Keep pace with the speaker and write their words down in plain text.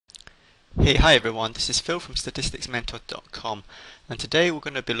Hey, hi everyone, this is Phil from statisticsmentor.com, and today we're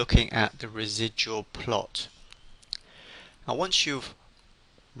going to be looking at the residual plot. Now once you've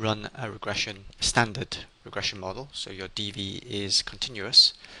run a standard regression model, so your DV is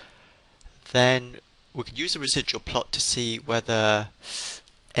continuous, then we could use the residual plot to see whether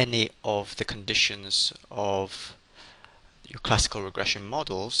any of the conditions of your classical regression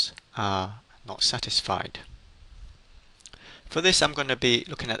models are not satisfied. For this, I'm going to be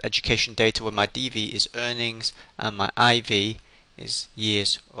looking at education data where my DV is earnings and my IV is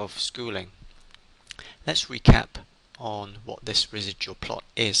years of schooling. Let's recap on what this residual plot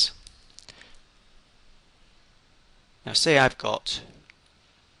is. Now say I've got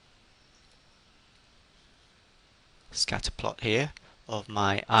a scatter plot here of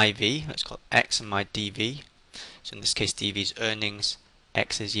my IV, let's call it X, and my DV. So in this case DV is earnings,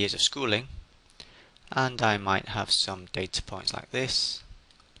 X is years of schooling, and I might have some data points like this,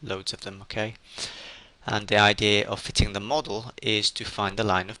 loads of them, okay? And the idea of fitting the model is to find the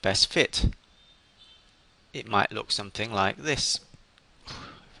line of best fit. It might look something like this, if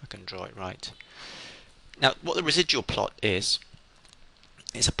I can draw it right. Now what the residual plot is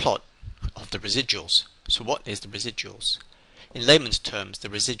a plot of the residuals. So what is the residuals? In layman's terms, the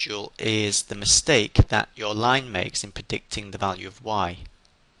residual is the mistake that your line makes in predicting the value of y.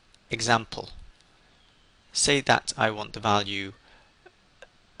 Example, say that I want the value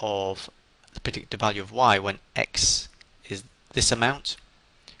of the predicted value of y when x is this amount,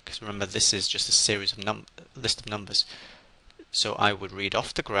 because remember this is just a series of list of numbers, so I would read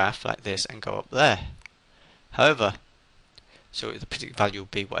off the graph like this and go up there. However, so the predicted value will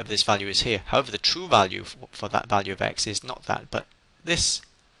be whatever this value is here. However, the true value for that value of x is not that, but this.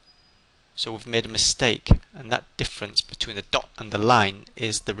 So we've made a mistake, and that difference between the dot and the line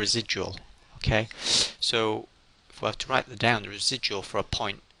is the residual. Okay, so if we have to write that down, the residual for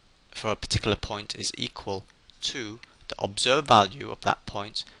a particular point is equal to the observed value of that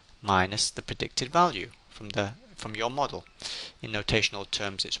point minus the predicted value from your model. In notational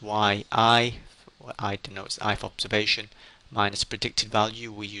terms, it's yi, where I denotes I for observation, minus predicted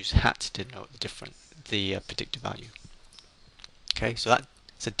value. We use hat to denote the predicted value. Okay, so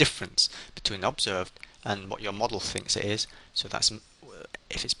that's a difference between observed and what your model thinks it is. So that's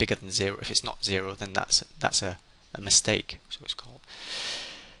if it's bigger than 0. If it's not 0, then that's a mistake. So it's called.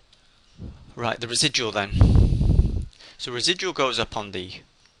 Right, the residual then. So residual goes up on the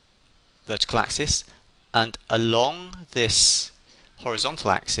vertical axis, and along this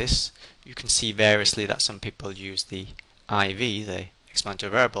horizontal axis you can see variously that some people use the IV, the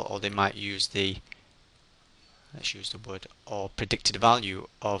explanatory variable, or they might use the, let's use the word, or predicted value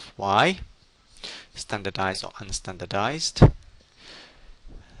of y, standardized or unstandardized.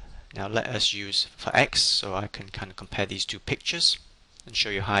 Now let us use for x, so I can kind of compare these two pictures and show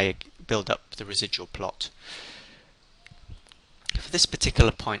you how I build up the residual plot. For this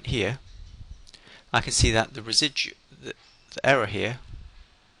particular point here, I can see that the error here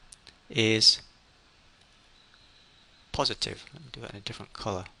is positive. Let me do it in a different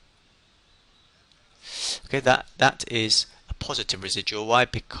color. Okay, that is a positive residual. Why?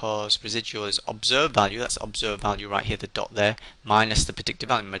 Because residual is observed value. That's observed value right here, the dot there, minus the predicted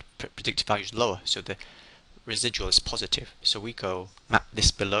value. My predicted value is lower, so the residual is positive. So we go map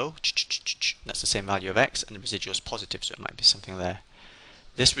this below. That's the same value of x, and the residual is positive, so it might be something there.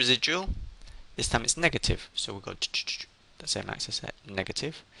 This residual, this time it's negative, so we go the same axis,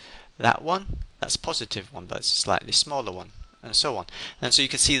 negative. That one, that's a positive one, but it's a slightly smaller one, and so on. And so you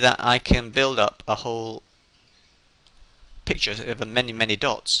can see that I can build up a whole picture of many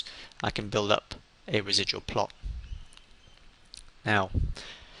dots. I can build up a residual plot. Now,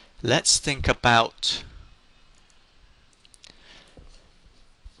 let's think about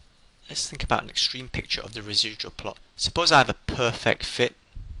an extreme picture of the residual plot. Suppose I have a perfect fit.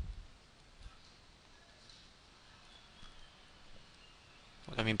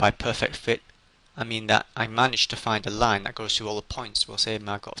 What do I mean by perfect fit? I mean that I managed to find a line that goes through all the points. We'll say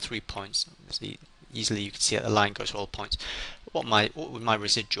I've got 3 points. Easily you can see that the line goes through all the points. What would my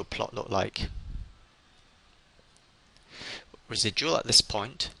residual plot look like? Residual at this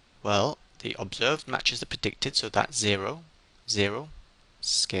point, well, the observed matches the predicted, so that's 0, 0,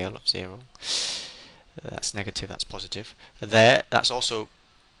 scale of 0. That's negative, that's positive. There, that's also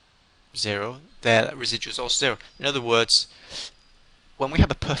 0. There, that residual is also 0. In other words, when we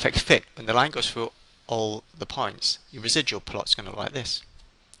have a perfect fit, when the line goes through all the points, your residual plot is going to look like this.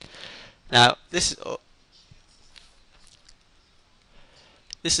 Now, this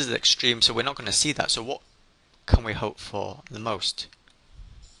is the extreme, so we're not going to see that. So what can we hope for the most?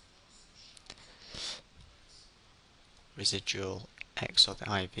 Residual X or the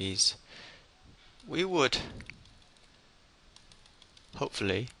IVs, we would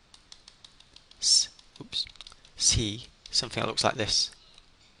hopefully see something that looks like this.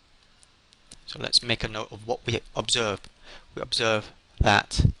 So let's make a note of what we observe. We observe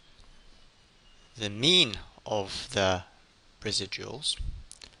that the mean of the residuals,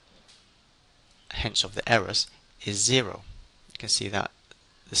 hence of the errors, is 0. You can see that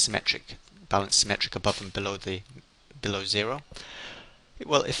the symmetric, balanced symmetric above and below 0.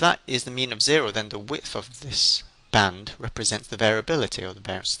 Well, if that is the mean of 0, then the width of this band represents the variability or the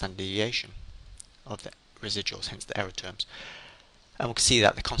variance standard deviation of the residuals, hence the error terms. And we can see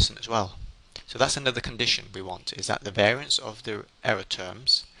that they're constant as well. So that's another condition we want, is that the variance of the error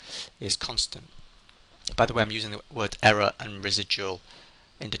terms is constant. By the way, I'm using the word error and residual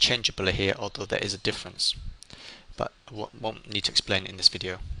interchangeably here, although there is a difference, but I won't need to explain it in this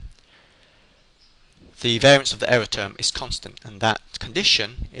video. The variance of the error term is constant, and that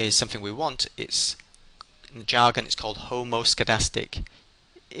condition is something we want. It's, in the jargon, it's called homoscedastic.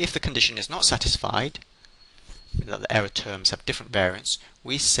 If the condition is not satisfied, that the error terms have different variance,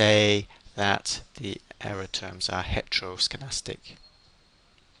 we say that the error terms are heteroscedastic.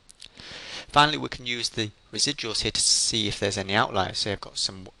 Finally, we can use the residuals here to see if there's any outliers. Say I've got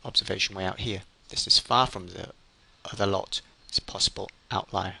some observation way out here. This is far from the other lot. It's a possible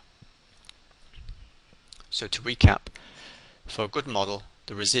outlier. So to recap, for a good model,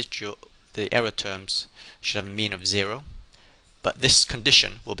 the error terms should have a mean of 0, but this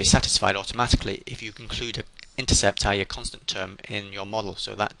condition will be satisfied automatically if you include an intercept, i.e. a constant term, in your model,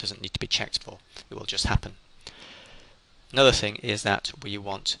 so that doesn't need to be checked for. It will just happen. Another thing is that we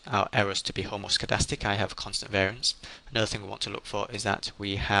want our errors to be homoscedastic. I have constant variance. Another thing we want to look for is that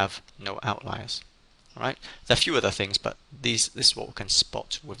we have no outliers. Alright, there are a few other things, but this is what we can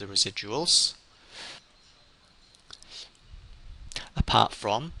spot with the residuals. Apart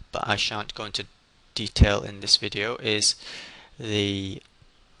from, but I shan't go into detail in this video, is that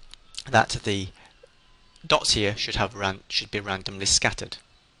the dots here should be randomly scattered,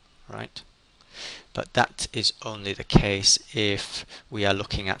 right? But that is only the case if we are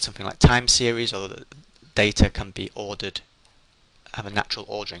looking at something like time series, or the data can be ordered, have a natural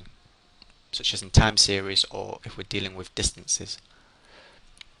ordering, such as in time series, or if we're dealing with distances.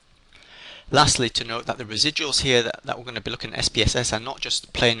 Lastly, to note that the residuals here that we're going to be looking at SPSS are not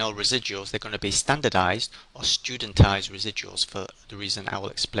just plain old residuals, they're going to be standardized or studentized residuals, for the reason I will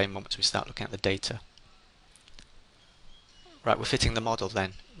explain once we start looking at the data. Right, we're fitting the model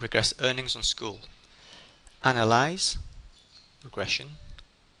then. Regress earnings on school. Analyze, regression,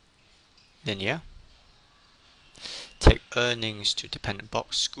 linear. Take earnings to dependent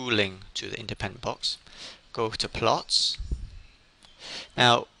box, schooling to the independent box. Go to plots.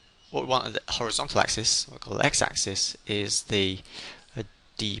 Now, what we want on the horizontal axis, what we call the x-axis, is the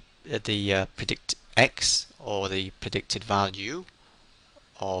predict x, or the predicted value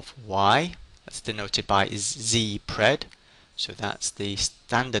of y. That's denoted by is z pred. So that's the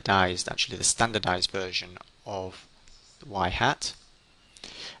standardized version of the y hat.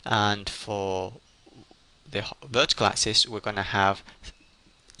 And for the vertical axis, we're going to have,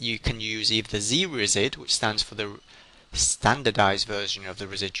 you can use either the z resid, which stands for the standardized version of the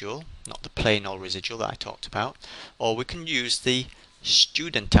residual, not the plain old residual that I talked about, or we can use the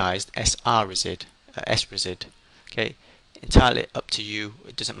studentized SR resid, S resid. Okay, entirely up to you.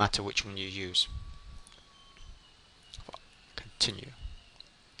 It doesn't matter which one you use. Continue.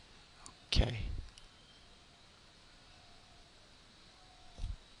 Okay.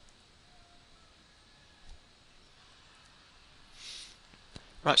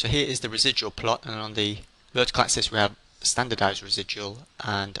 Right, so here is the residual plot, and on the vertical axis we have standardized residual,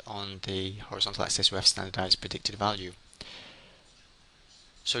 and on the horizontal axis we have standardized predicted value.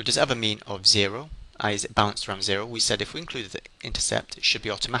 So does it have a mean of 0? Is it balanced around 0? We said if we included the intercept, it should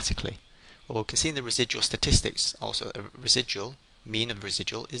be automatically. Well, we can see in the residual statistics also a residual, mean of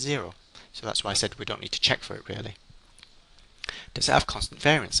residual is 0. So that's why I said we don't need to check for it really. Does it have constant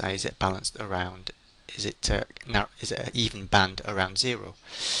variance? Is it balanced around, is it an even band around 0?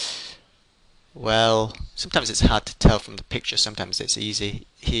 Well, sometimes it's hard to tell from the picture, sometimes it's easy.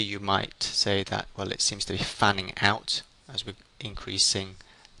 Here you might say that, well, it seems to be fanning out as we're increasing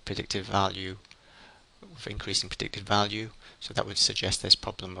predicted value, so that would suggest there's a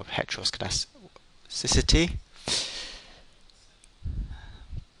problem of heteroscedasticity.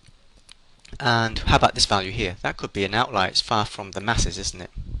 And how about this value here? That could be an outlier. It's far from the masses, isn't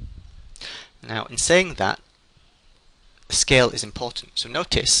it? Now, in saying that, the scale is important. So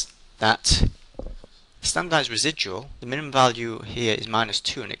notice that standardized residual, the minimum value here is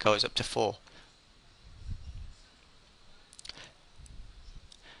 -2 and it goes up to 4.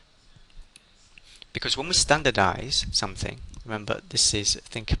 Because when we standardize something, remember this is,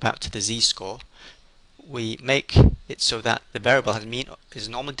 think about the z-score, we make it so that the variable is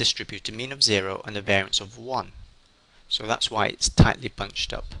normally distributed, mean of 0 and a variance of 1. So that's why it's tightly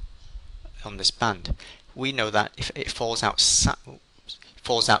bunched up on this band. We know that if it falls outside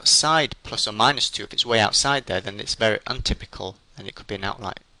plus or minus 2, if it's way outside there, then it's very untypical and it could be an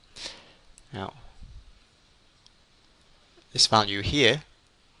outlier. Now, this value here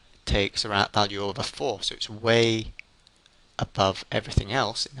takes a value over 4, so it's way above everything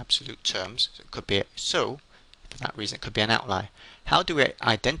else in absolute terms. So it could be for that reason it could be an outlier. How do we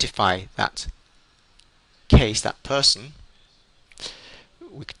identify that case, that person?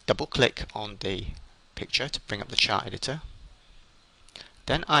 We double click on the picture to bring up the chart editor.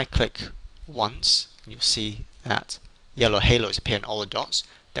 Then I click once, and you'll see that yellow halos appear in all the dots.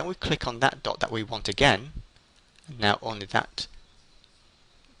 Then we click on that dot that we want again, and now only that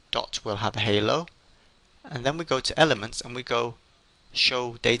dot will have a halo. And then we go to elements and we go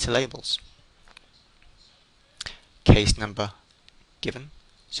show data labels. Case number given,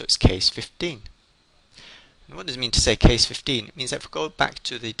 so it's case 15. And what does it mean to say case 15? It means that if we go back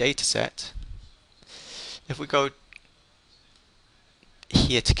to the data set, if we go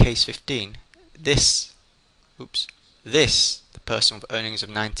here to case 15, the person with earnings of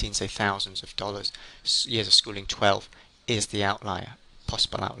 19, say thousands of dollars, years of schooling 12, is the outlier,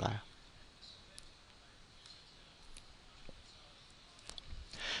 possible outlier.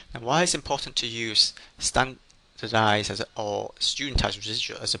 Now, why it's important to use standardized or studentized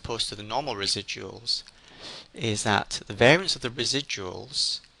residual as opposed to the normal residuals is that the variance of the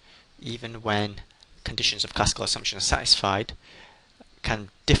residuals, even when conditions of classical assumption are satisfied, can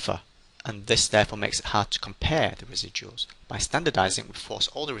differ, and this therefore makes it hard to compare the residuals. By standardizing, we force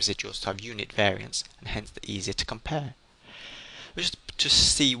all the residuals to have unit variance, and hence they're easier to compare. Just to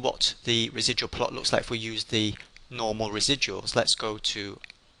see what the residual plot looks like if we use the normal residuals, let's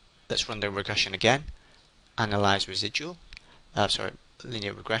run the regression again, analyze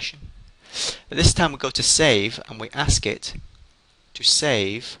linear regression. But this time we go to save and we ask it to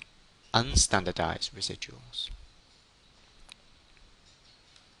save unstandardized residuals.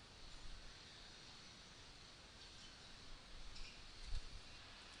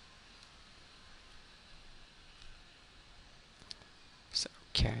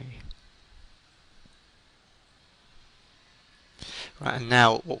 Okay. Right, and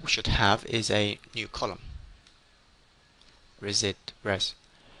now what we should have is a new column. Res. Okay,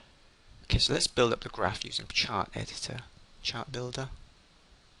 so let's build up the graph using chart editor, chart builder.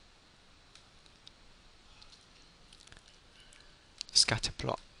 Scatter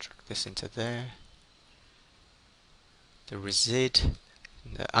plot, drag this into there. The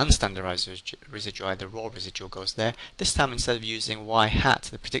the unstandardized residual, the raw residual goes there. This time instead of using y hat,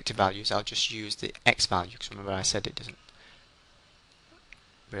 the predicted values, I'll just use the x value, because remember I said it doesn't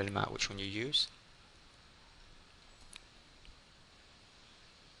really matter which one you use.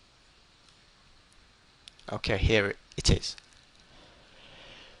 Okay, here it is.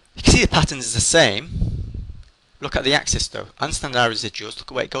 You can see the pattern is the same. Look at the axis though. Unstandardized residuals,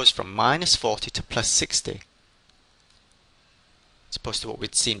 look at where it goes from minus 40 to plus 60. As opposed to what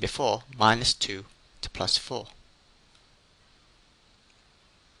we'd seen before, minus 2 to plus 4.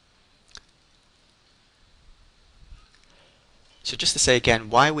 So just to say again,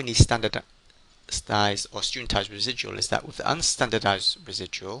 why we need standardized or studentized residual is that with the unstandardized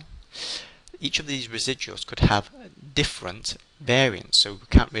residual, each of these residuals could have different variance, so we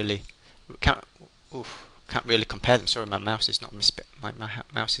can't really compare them. Sorry, my mouse is not my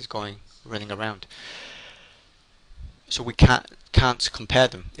mouse is running around. So we can't compare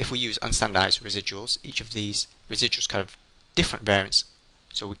them. If we use unstandardized residuals, each of these residuals could have different variance,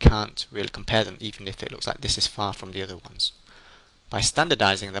 so we can't really compare them, even if it looks like this is far from the other ones. By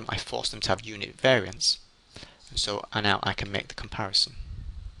standardizing them, I force them to have unit variance, and so now I can make the comparison.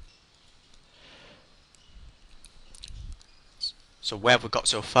 So where have we got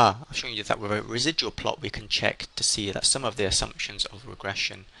so far? I've shown you that with a residual plot we can check to see that some of the assumptions of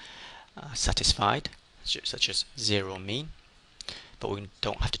regression are satisfied, such as zero mean, but we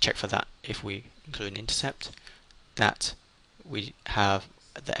don't have to check for that if we include an intercept, that we have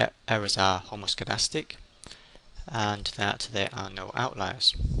the errors are homoscedastic, and that there are no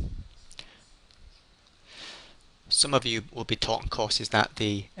outliers. Some of you will be taught in courses that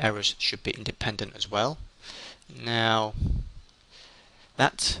the errors should be independent as well. Now,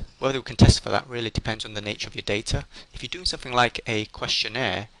 whether we can test for that really depends on the nature of your data. If you're doing something like a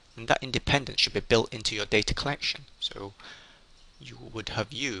questionnaire, then that independence should be built into your data collection. So you would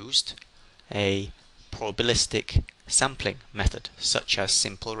have used a probabilistic sampling method, such as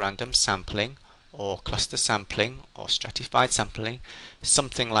simple random sampling or cluster sampling or stratified sampling,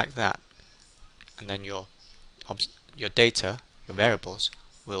 something like that, and then your data, your variables,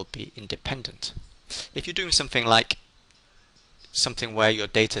 will be independent. If you're doing something like something where your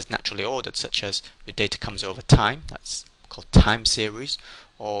data is naturally ordered, such as your data comes over time, that's called time series,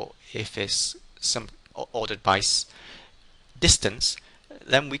 or if it's some ordered by distance,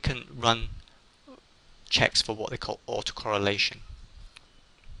 then we can run checks for what they call autocorrelation.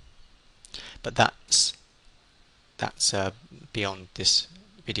 But that's beyond this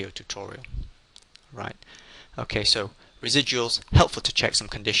video tutorial, right? Okay, so residuals, helpful to check some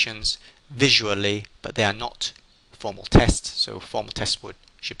conditions visually, but they are not formal tests, so formal tests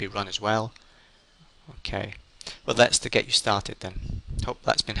should be run as well. Okay, well, that's to get you started then. Hope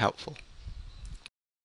that's been helpful.